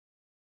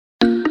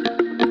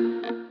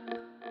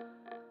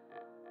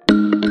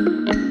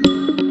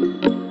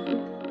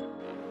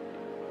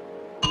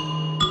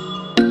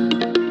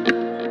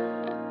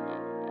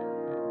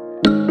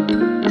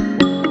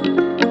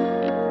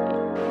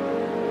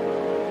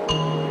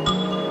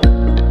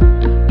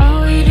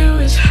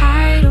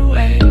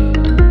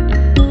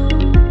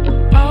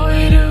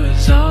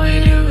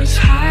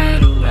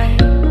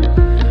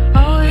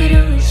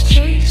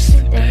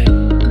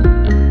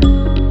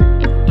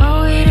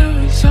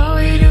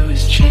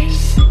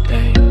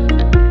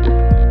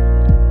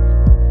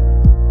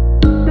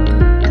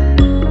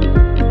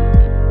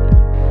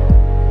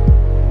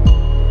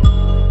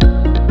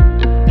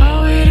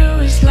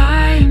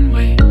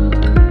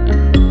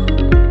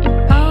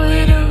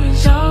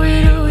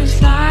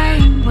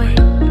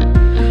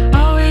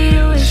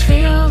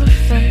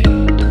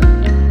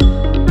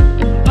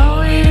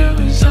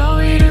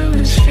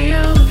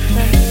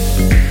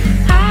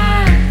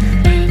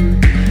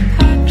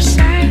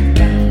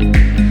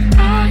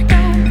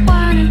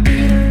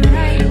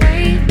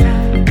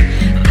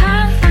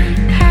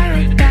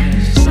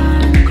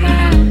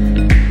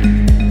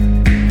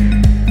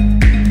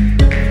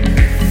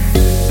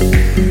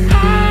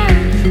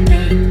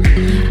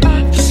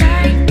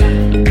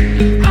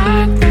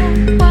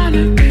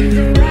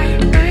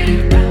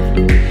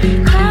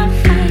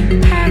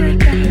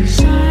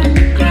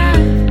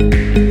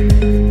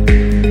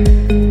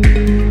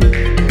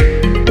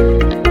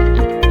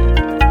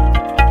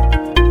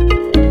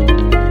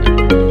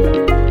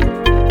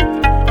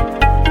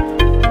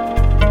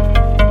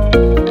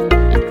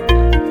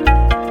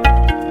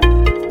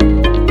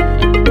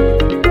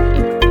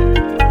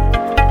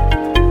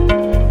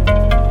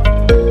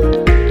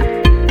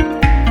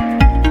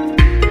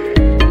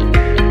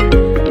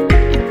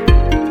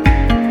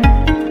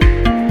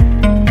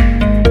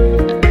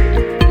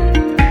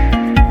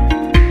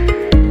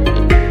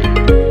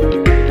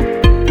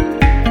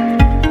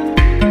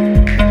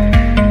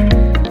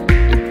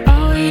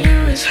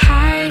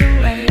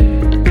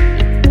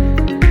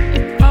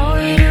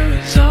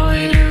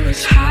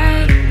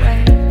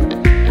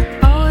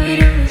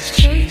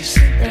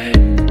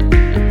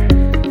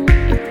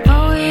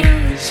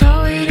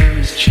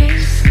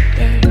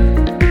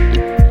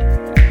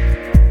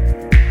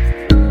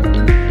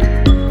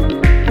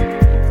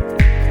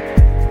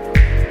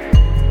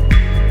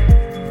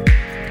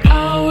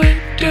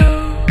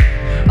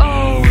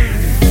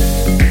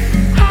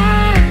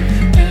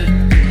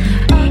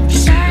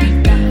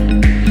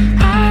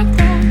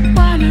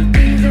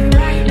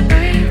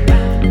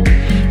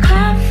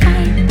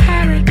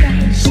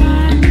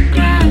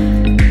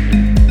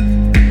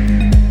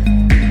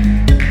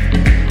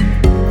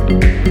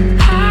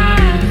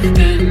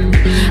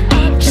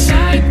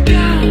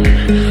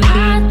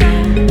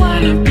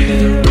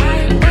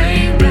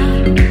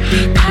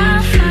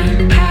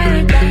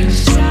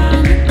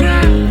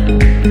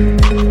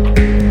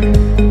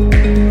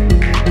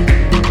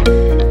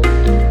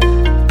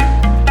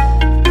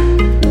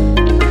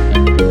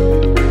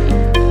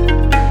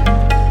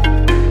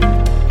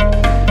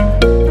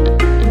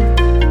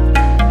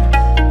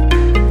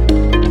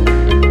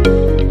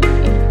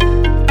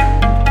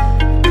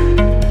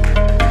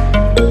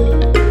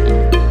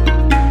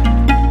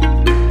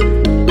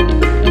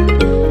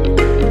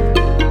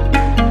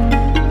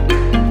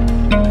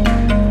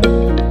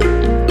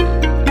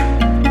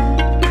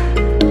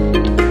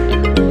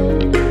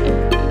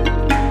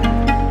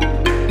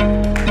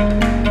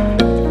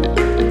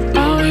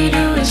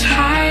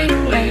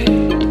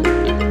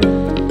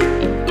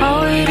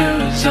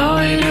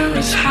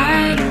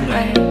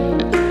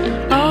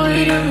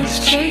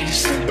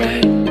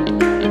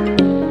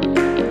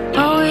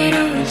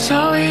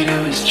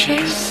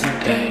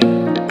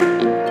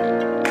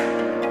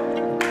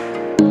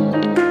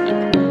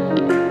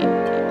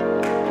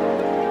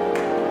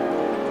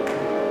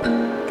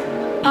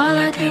All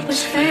I did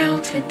was fail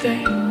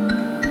today.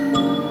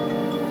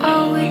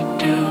 All we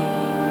do,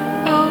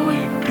 all we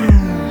do.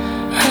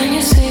 When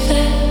you say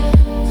that,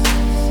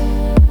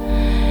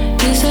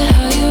 is that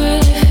how you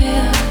really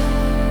feel?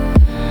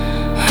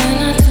 When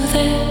I do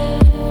that,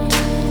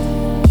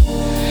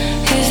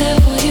 is that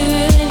what you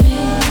really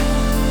mean?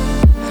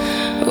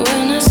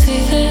 When I say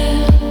that,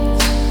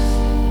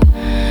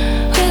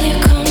 will you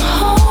come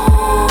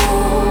home?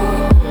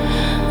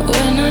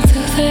 When I do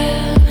that,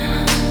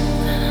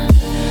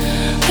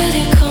 will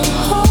you come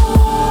home?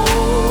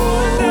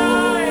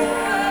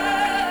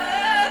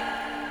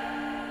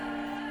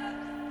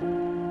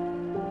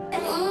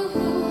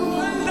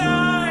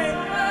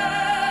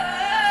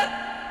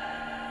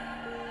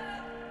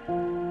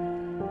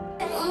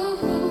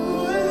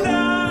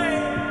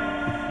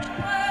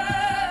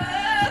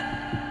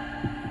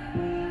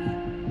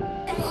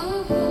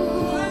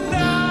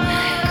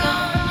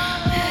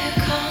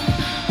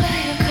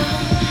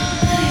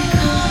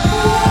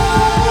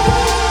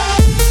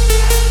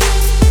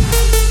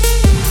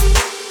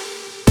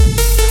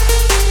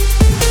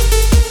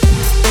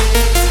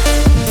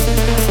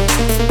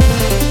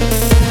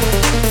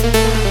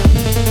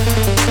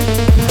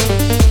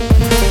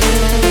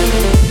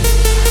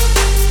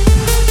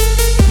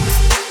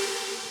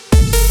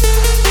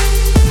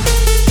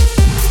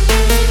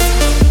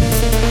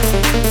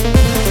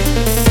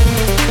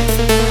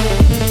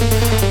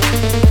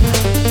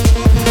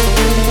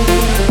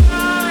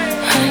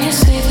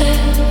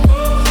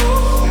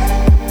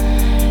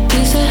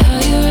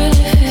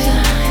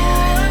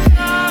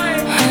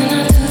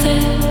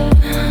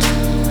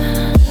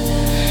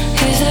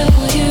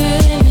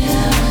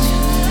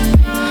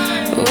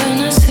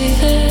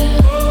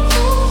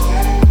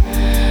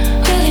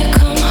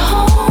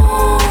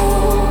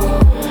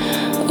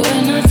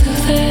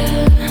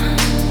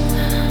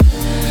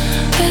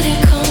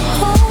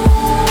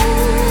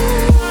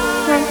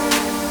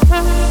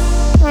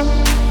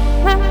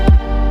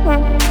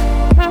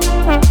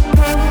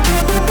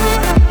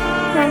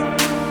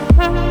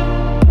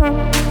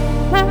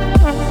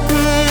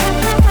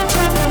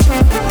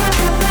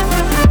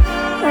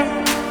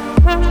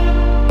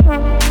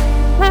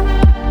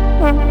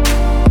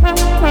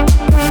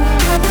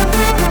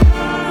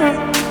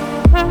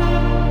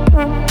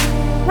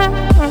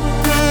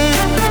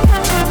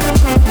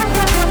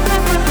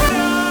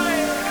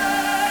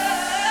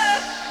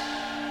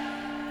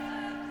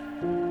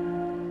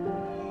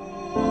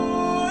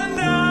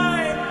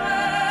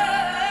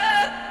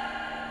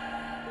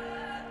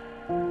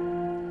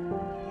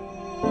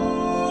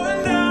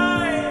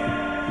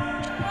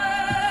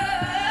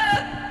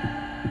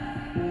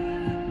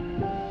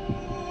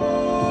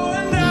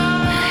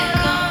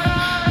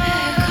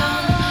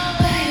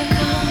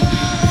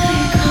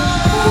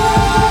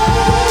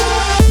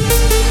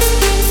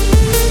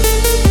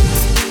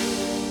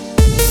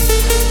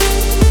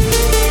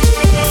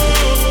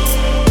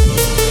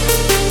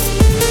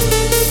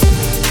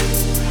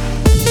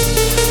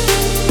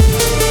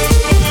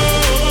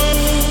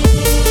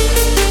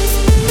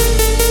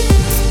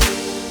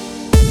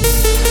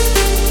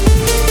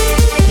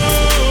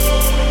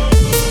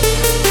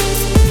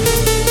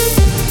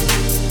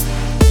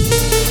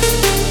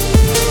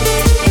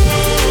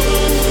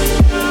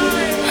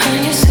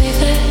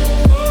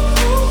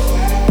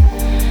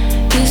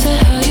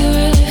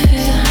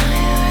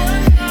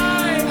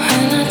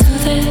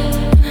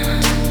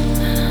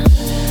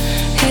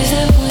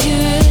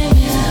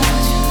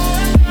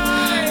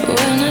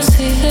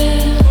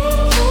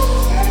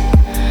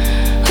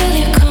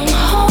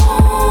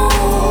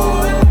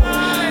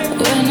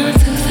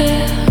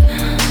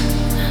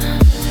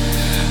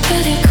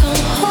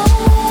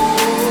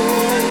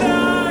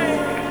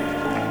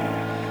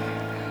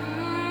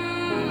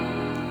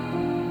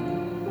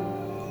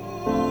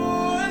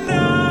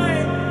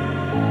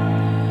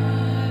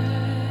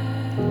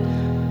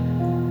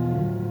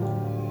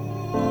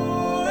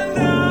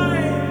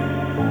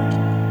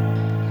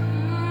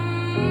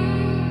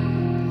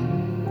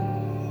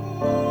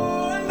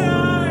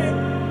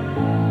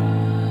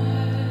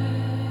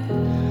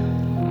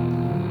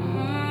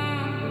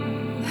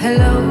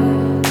 Hello,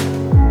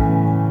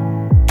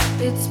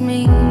 it's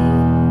me.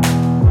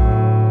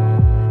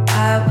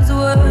 I was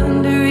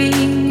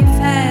wondering if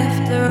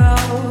after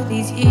all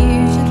these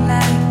years you'd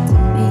like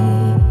me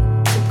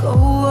to go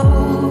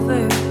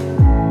over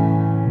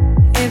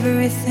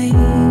everything.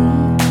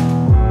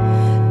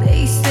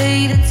 They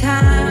say the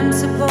time's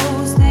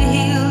supposed to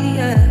heal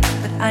ya,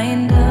 but I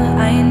ain't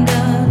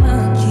done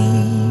a G.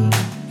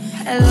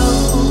 Hello,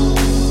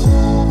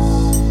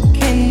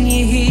 can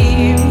you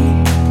hear me?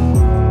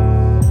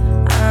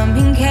 I'm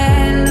in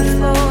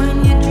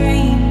California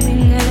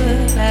dreaming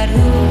about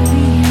who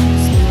we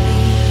used to be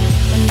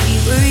when we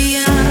were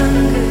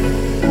younger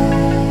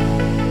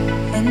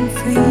and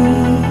free.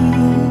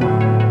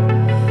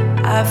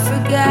 I've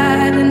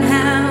forgotten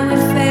how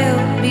it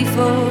felt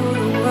before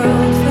the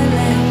world fell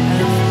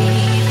at our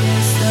feet.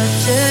 There's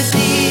such a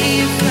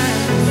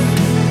difference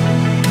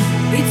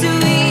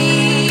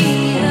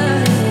between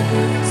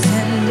us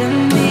and a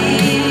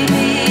million.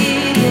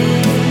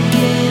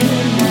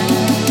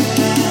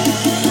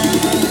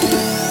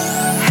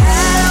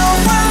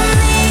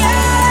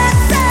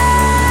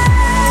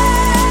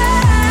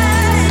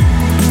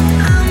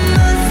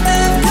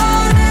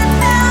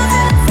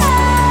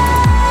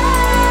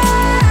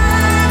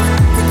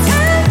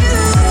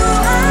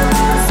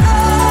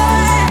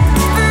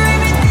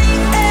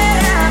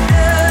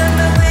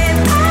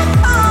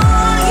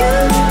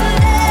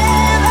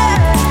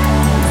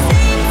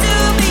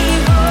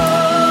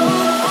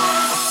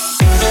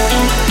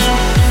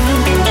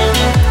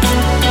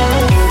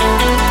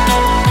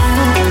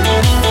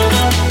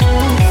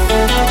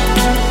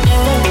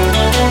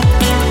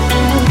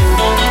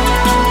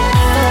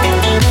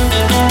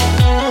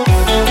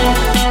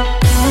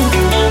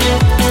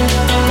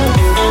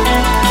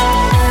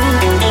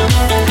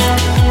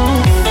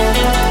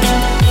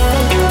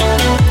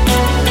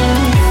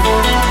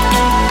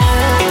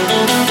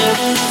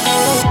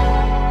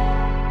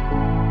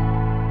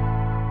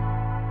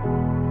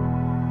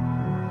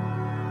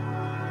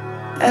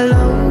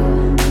 Hello,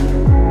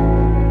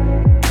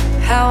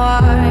 how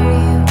are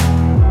you?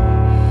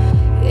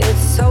 It's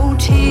so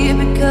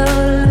typical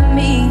of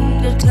me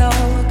to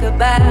talk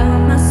about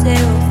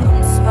myself.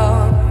 I'm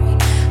sorry.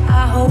 I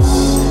hope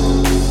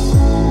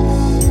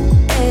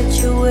that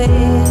you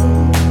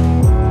will.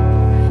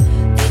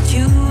 Did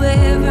you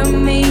ever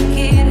make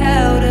it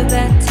out of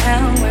that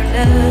town where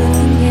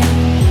nothing can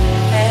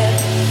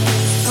happen?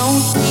 No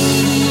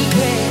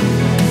secret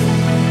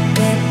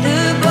that the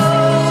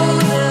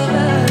both of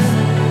us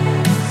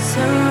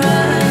are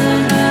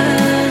running.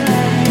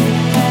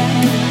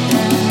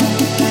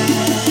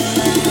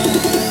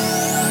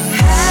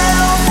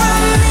 Hello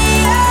from the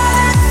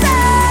other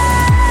side.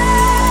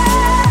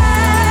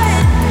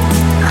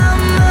 I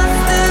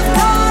must have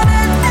called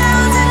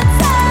 1,000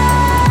 times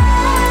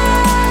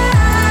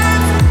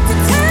to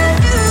tell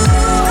you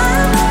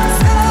I'm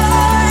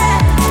sorry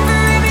for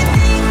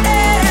everything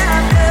that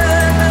I've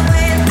done. But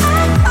when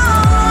I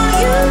call,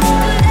 you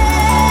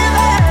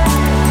never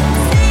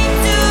seem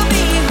to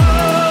be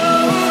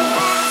home.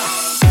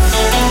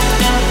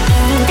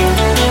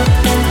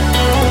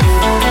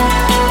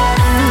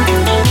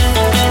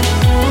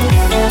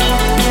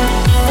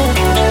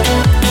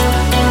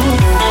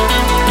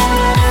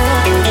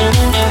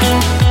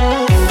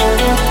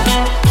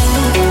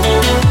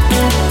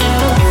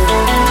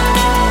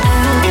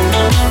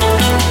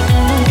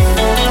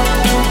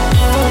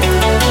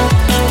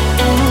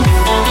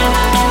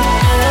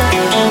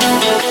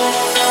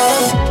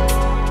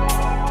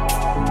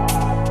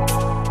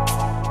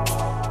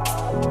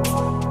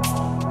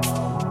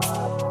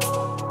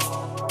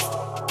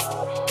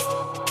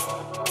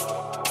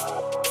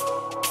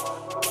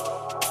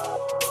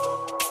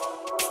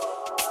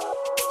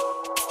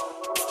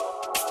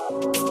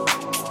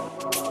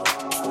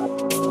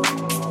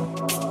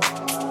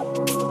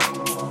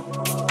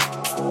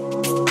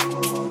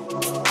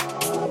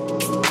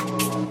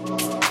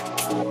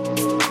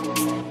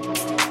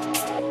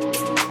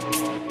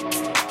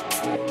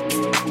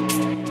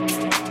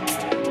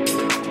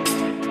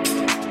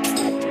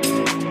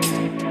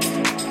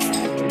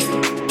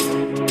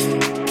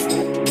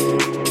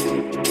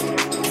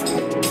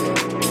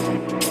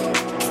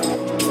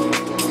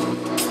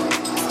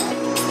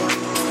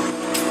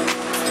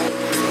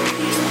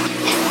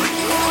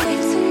 Way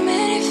too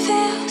many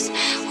feels,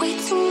 way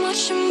too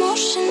much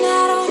emotion. I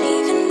don't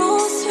even know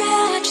what's real.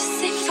 I just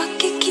say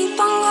fuck it, keep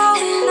on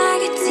going. And I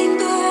get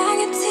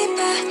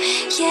deeper.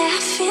 Yeah, I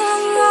feel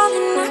I'm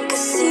rolling. I can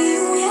see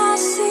you, yeah, I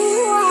see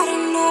you. I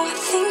don't know, I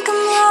think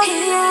I'm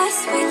rolling. Yeah, it's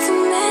way too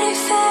many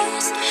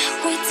feels,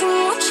 way too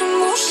much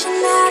emotion.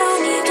 I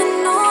don't even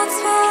know what's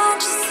real. I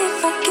just say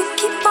fuck it,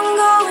 keep on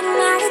going.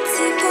 I get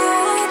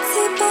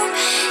deeper.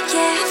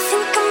 Yeah, I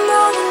think I'm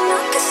rolling. I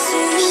can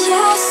see you,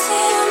 yeah, I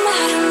see him. I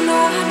don't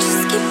know, I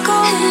just keep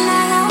going. And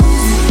I got way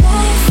too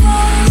many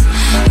feels,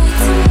 way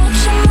too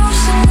much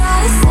emotion.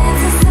 Got a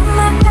sense in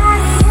my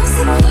body. I'm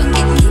sick, fuck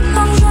it, keep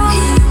on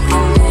rolling. You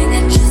can bring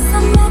it, just I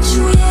met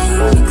you, yeah,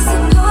 you mix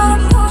it, pour a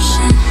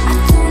potion. I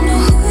don't know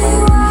who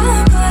you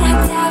are, but I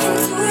dive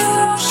into your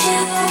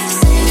ocean.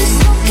 Say you're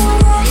smoking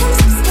Williams,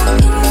 I'm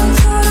smoking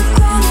into the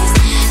Grammys.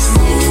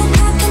 Say you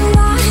got the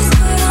bars,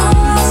 but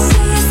all I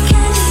see is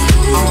candy.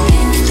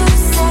 Candy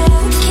just so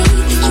low-key,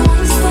 think you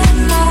understand,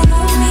 I don't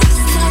know me.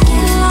 Still I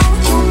get along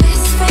with your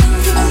best friend,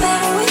 even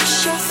better with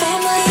your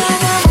family. I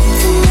got way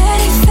too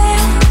many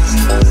feels,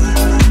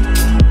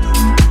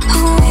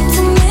 way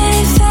too many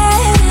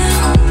feels.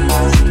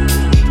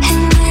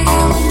 And I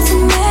got way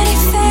too many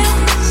feels. And I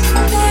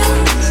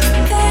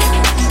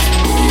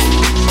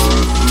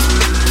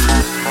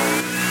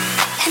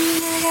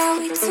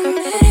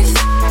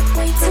got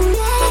way too many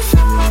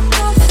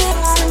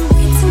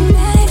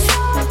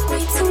feels,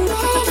 way too many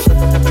feels.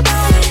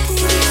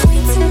 Way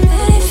too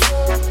many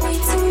feels, way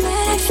too many feels. Way too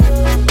many feels, way too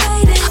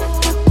many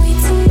feels. Way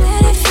too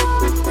many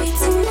feels, way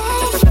too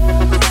many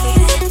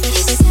feels.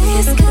 You say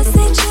it's 'cause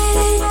they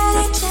cheated, yeah,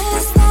 they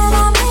jealous that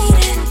I made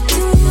it. Do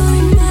you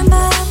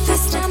remember the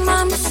first time I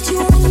missed you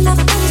in the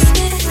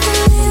basement?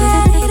 And we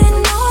ready to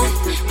know it,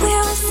 we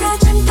were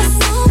searching for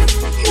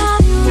something. Now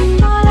you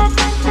know that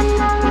something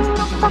I don't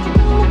know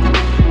fucking.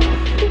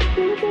 You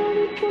think that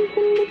it's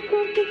something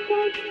because it's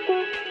like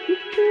that. You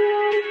see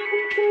that it's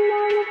something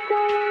I look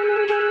around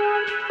even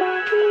like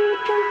that. You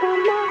think I'm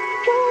not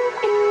good,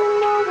 and you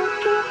know that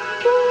you're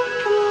good.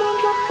 Someone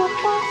got the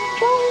back,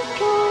 don't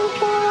care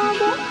until I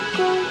get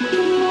good.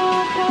 You know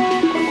I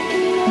can't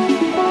continue to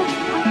stay.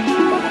 I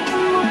feel like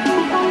I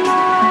think I know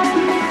how to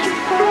make you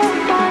feel.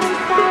 Down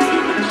inside,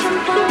 you can jump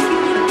down,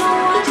 you know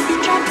I just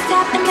drop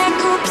top in that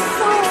coupe.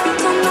 So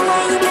don't know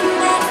why you been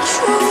that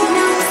true.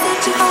 Now I'm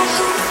searching for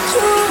who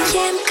you.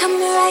 Yeah, I'm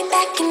coming right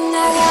back, and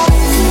I got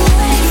way too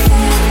many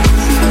feels.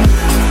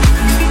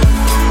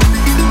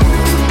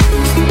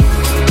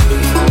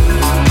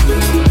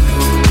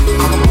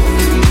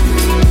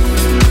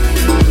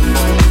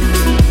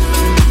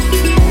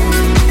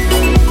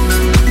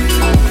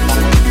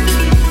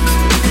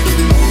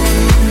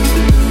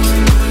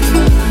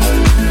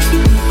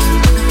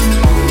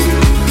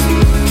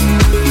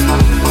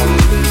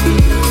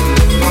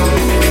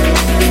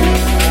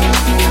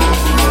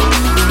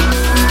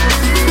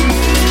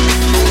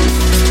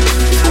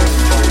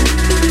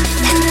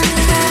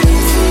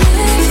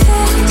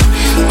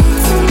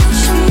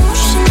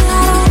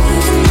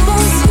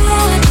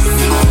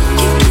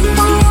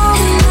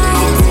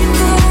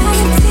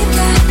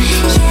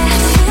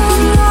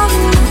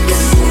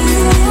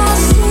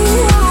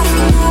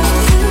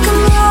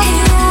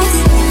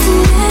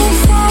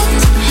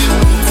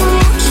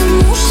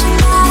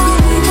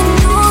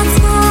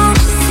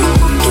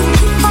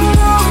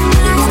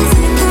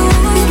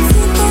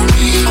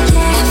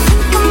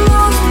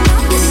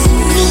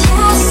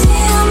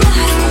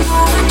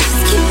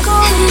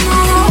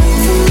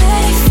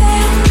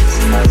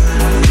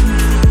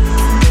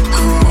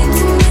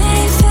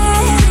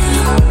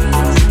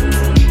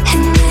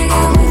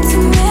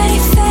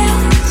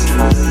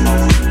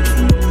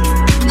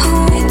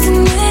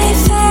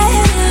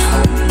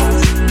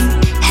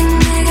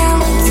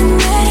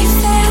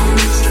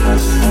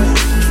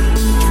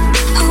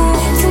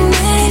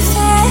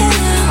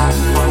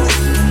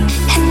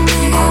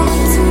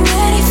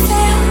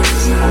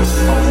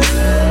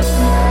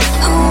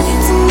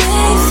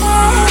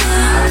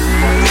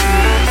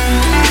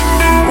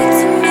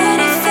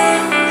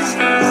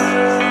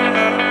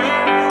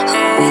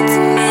 with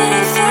too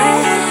many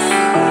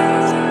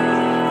friends.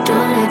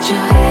 Don't let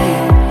your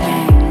head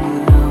hang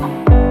low.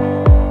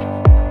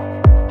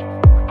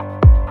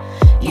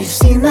 You've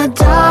seen the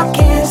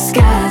darkest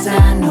skies, I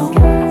know.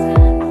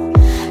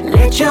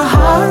 Let your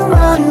heart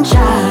run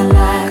child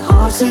like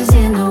horses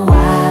in the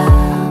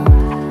wild.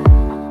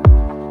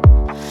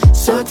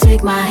 So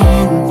take my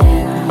hand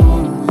and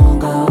home we'll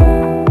go.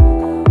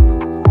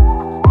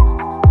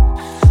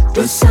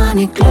 The sun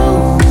it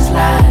glows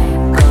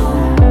like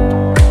gold.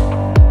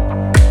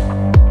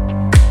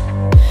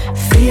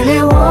 Feel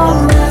it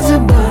warm as a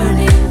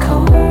burning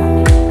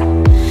coal.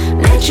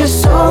 Let your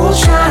soul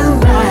shine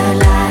bright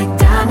like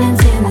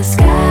diamonds in the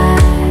sky.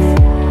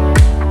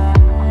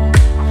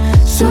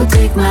 So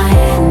take my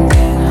hand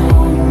and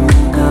home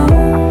we'll go.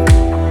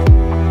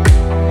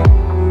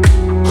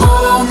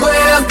 Home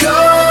we'll go.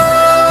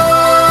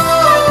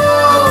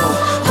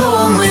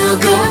 Home we'll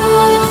go.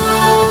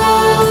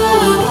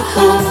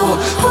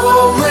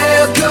 Home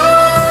we'll go.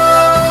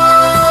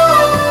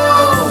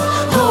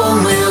 Home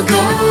we'll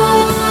go.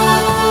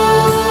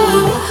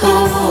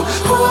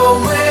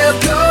 Home we'll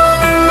go.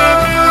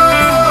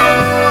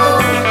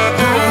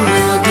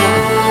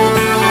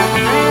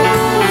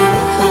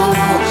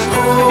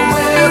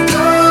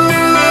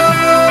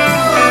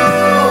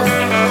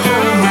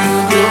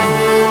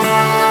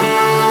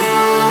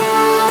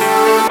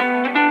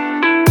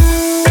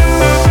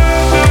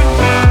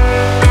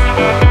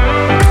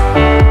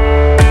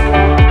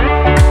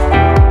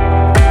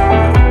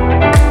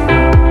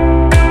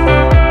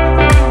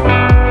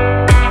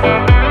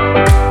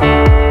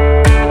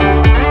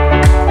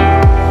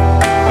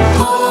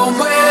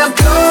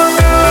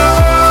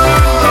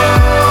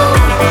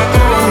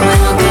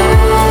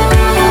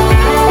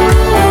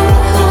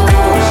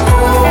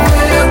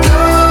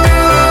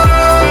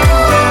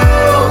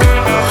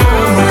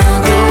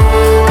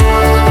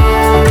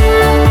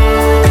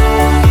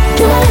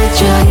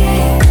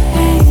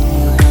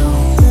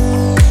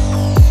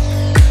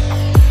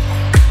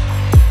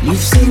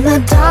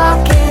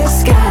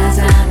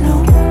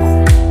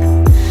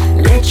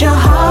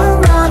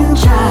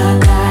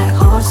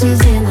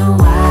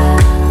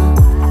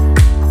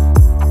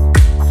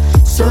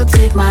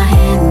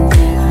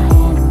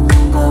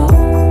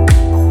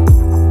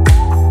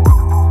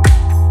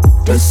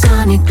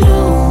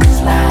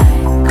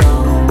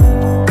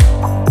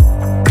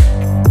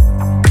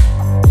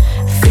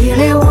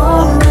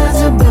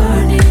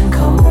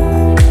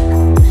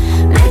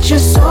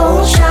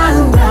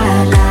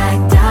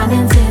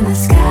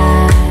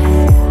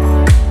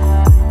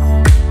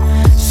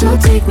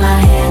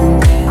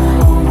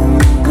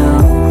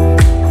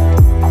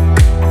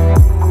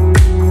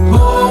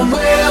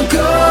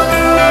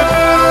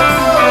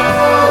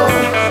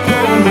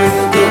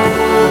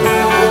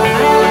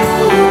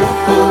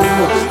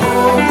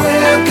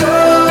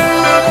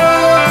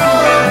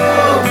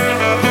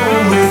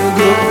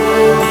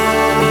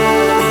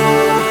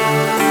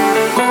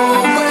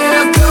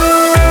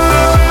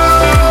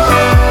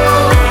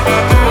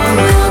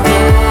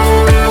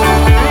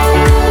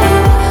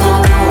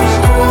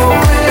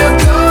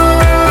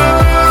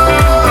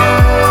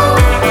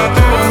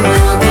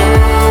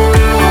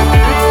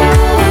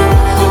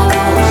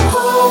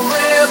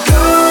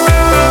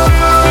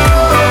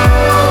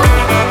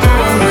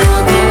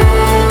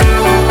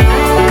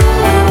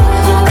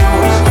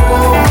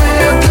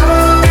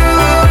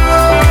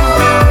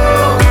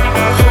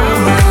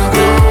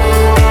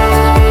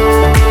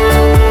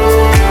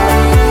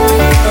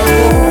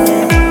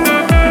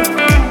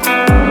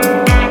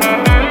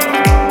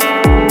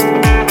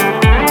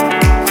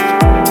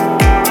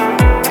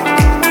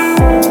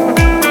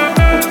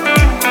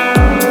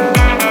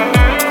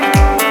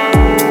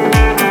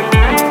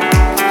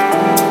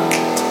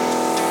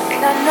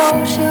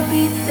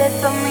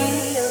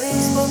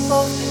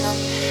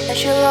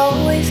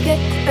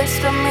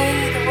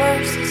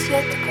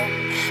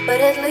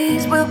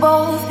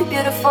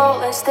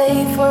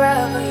 Stay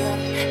forever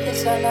young.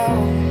 This I know,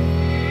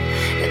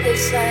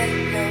 this I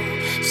know.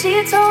 She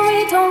told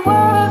me don't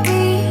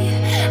worry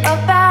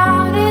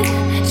about it.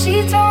 She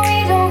told me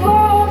don't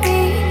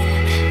worry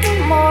no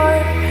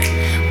more.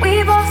 We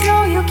both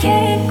know you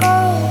can't go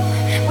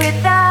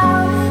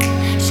without it.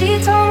 She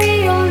told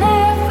me you'll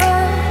never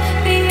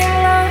be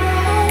alone.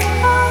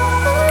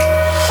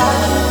 I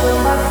can feel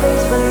my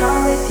face when I'm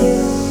with you,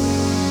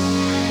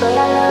 but I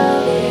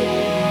love it.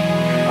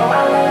 Oh,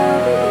 I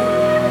love it.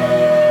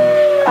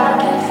 I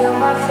can feel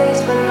my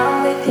face when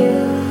I'm with you,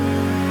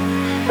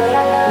 but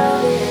I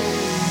love it.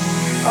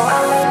 Oh, I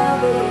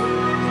love it.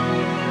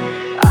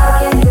 I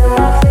can feel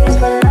my face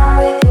when I'm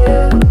with you,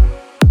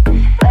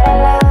 but I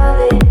love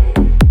it.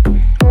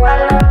 Oh, I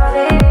love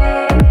it.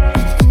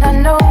 And I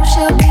know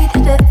she'll be the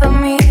death of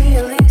me.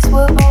 At least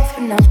we'll both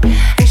know.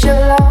 And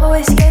she'll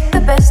always get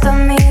the best of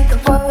me. The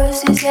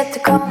worst is yet to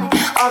come.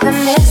 All the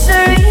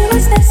misery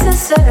was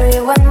necessary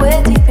when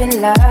we're deep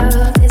in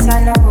love. This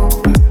I know.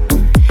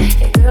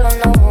 Girl, I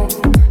know.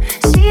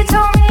 She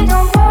told me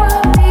don't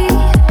worry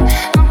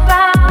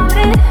about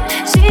it.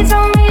 She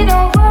told me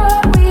don't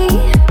worry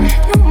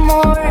no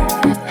more.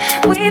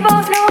 We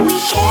both know we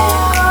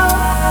can't go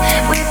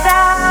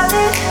without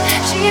it.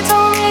 She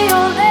told me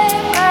you'll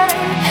never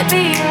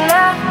be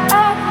alone.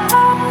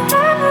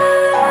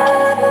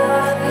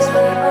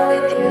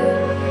 With you,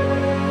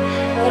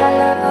 but I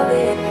love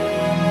it.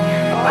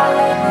 Oh, I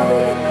love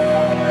it.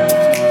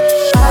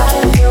 I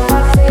can feel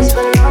my face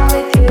when I'm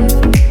with you,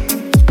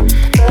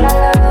 but I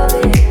love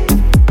it.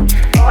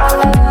 Oh, I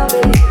love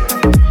it.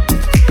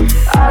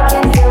 I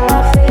can feel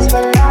my face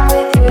when I'm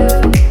with you,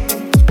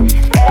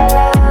 but I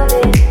love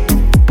it.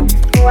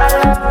 Oh, I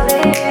love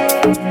it.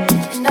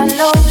 And I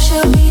know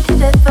she'll be the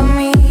death of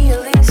me. At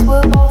least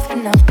we're both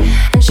enough.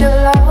 And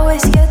she'll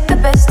always get the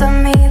best of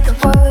me. The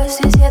worst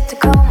is yet to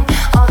come.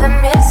 All the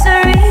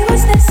misery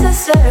was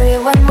necessary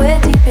when we're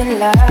deep in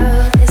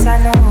love. Yes, I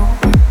know.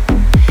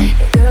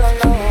 Yeah, girl, I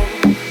know.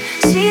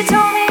 She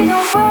told me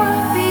don't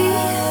worry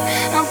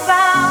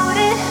about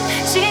it.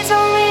 She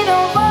told me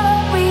don't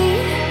worry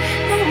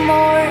no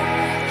more.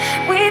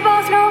 We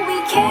both know we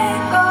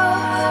can't go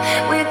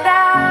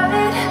without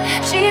it.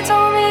 She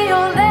told me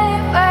you'll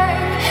never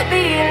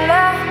be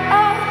alone.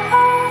 I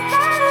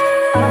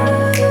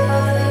can feel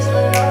my face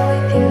when I'm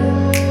with you,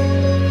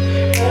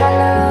 but I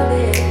love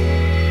it.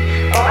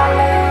 Oh, I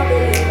love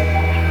it.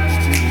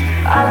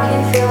 I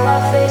can feel my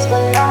face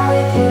when I'm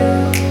with you,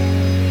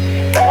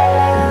 but I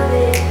love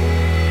it.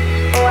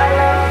 Oh, I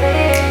love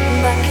it.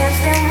 I can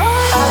feel my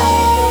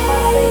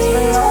face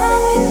when I'm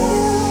with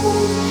you,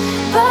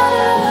 but I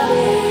love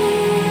it.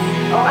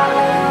 Oh, I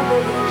love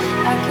it.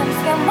 I can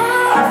feel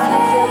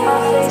my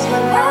face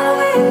when I'm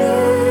with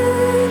you,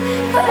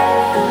 but I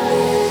love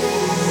it.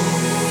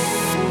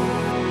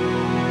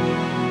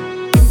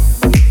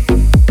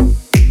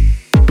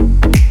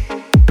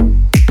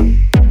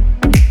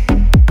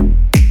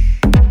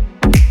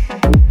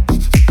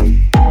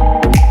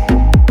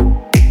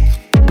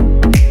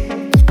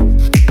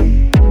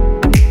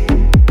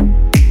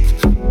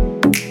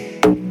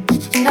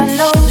 And I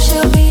know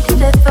she'll be the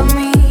death of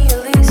me. At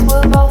least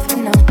we're both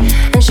enough.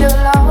 And she'll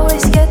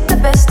always get the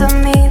best of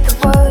me. The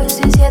worst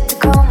is yet to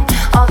come.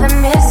 All the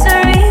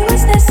misery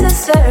was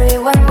necessary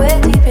when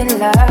we're deep in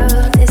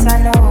love. This I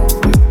know.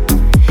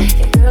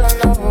 Yeah, girl, I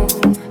know.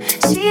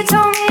 She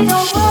told me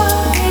don't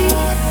worry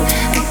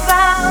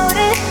about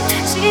it.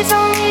 She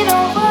told me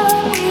don't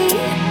worry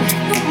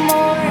no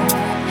more.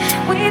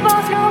 We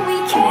both know we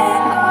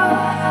can't go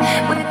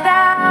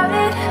without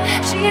it.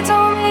 She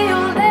told me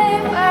you'll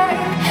never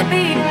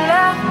be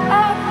alone.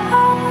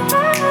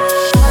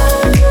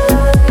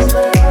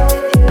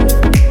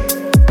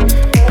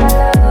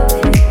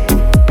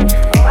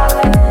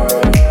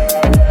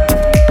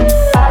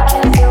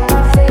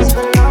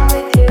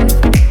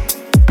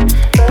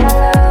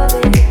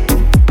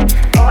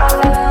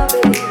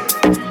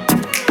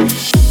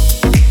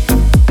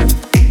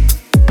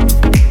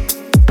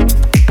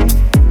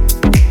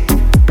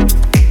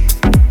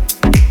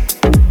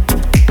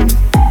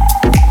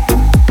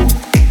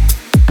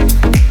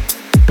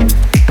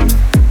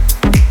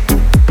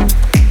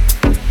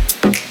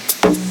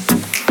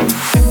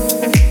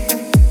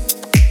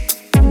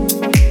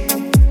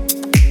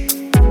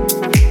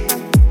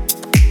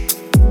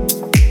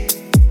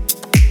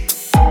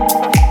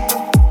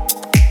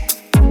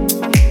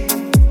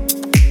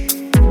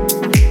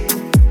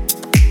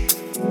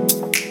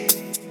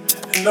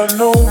 And I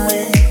know me,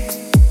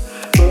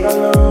 but I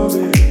love it.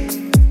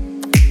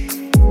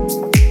 You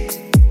don't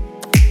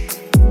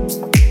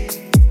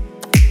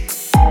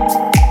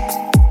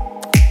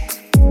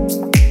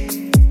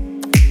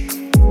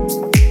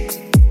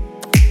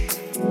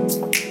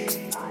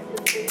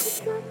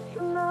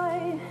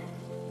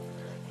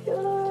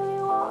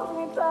really want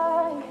me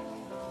back.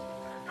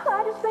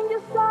 I just think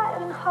you're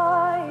sad and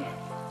high.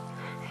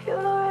 You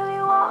don't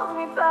really want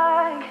me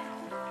back.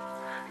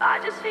 I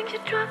just think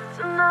you're drunk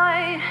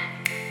tonight.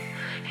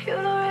 You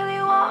don't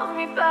really want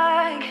me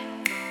back.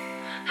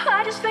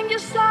 I just think you're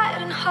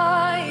sad and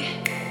high.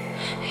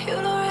 You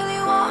don't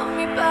really want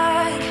me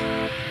back.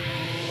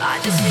 I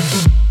just think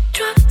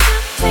you're drunk,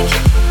 think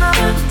you're not,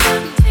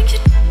 think you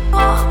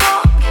want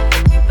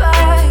me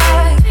back.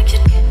 Think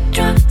you're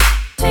drunk,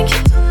 think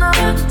you're not,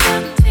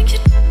 think you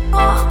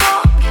want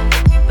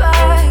me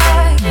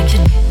back. Think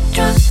you're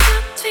drunk,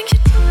 think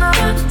you're not,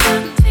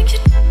 think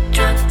you're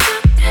drunk,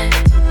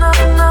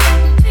 not,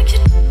 think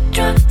you're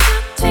drunk,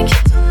 think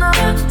you're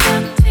not,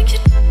 think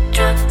you're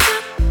drunk,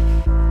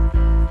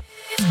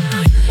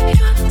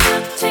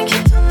 think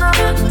you're not,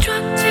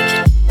 drunk, think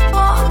you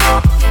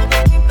want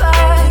me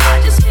back.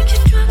 I just think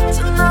you're drunk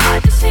tonight. I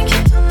just think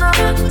you're not,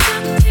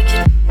 think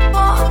you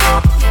want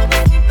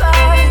me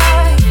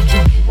back.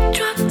 Think you're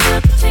drunk,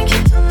 think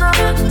you're not,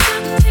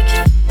 think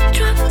you're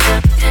drunk,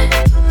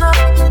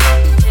 not,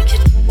 think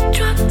you're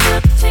drunk,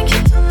 think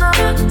you're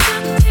not,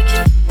 think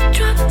you're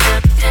drunk,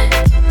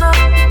 not.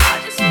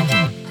 I just think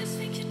you, just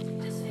think you,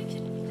 just think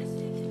you,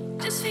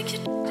 just think you,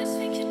 just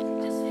think you,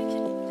 just think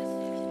you.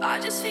 I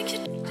just think you,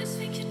 just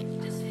think you,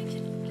 just think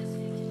you,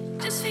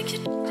 just think you,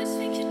 just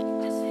think you,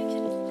 just think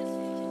you.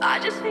 I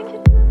just think you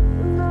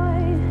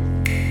tonight.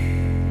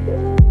 You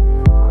don't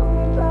really want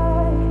me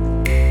back.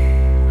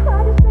 I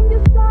just think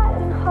you're sad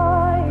and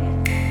high.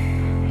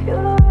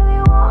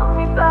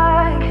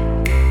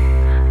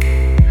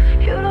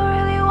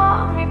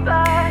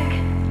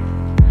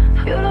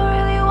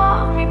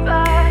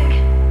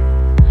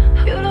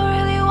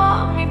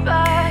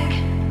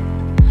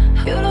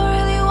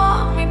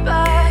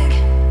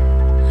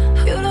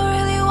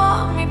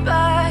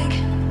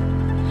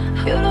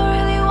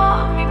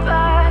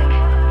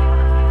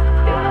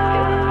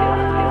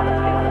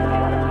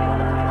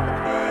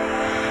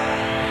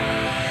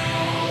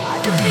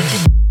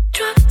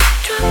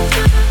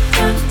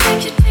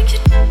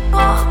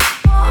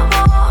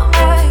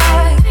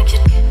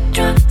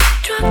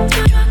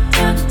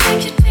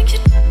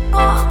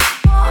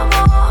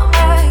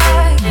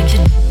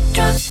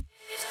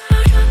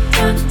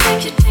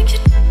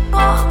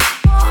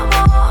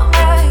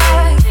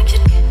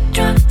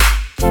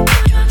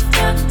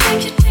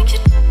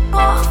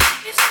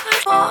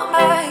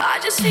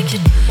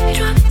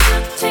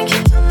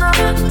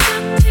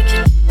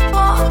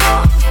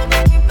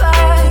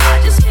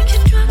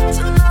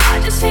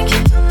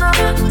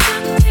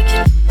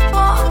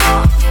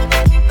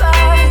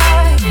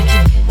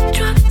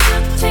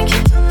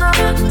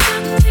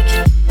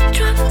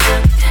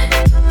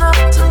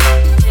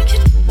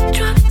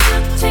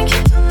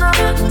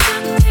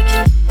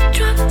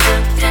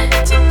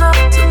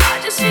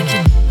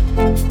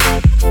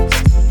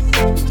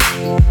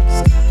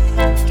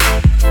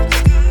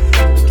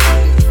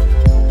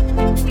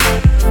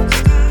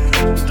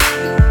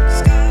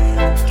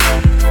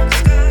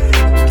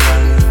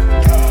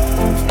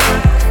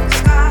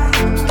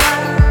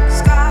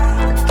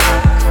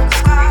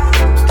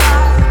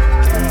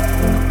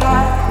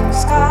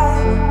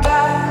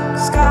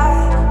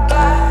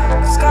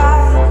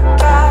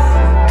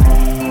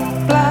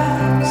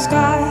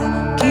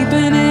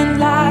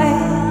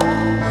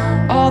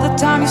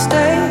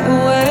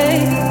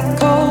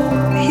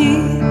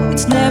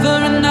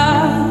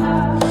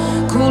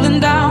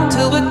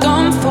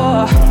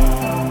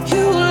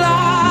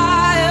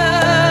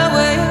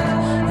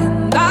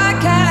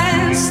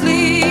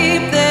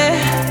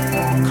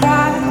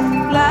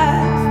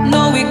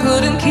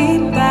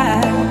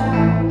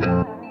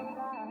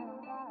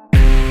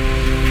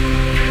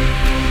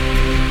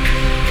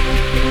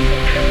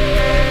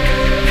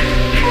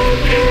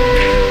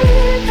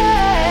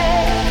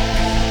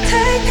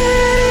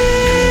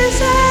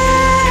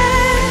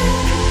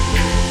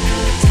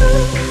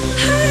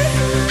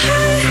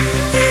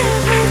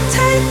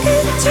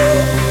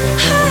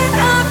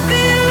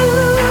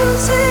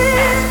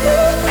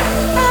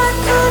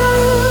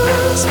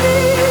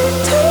 me.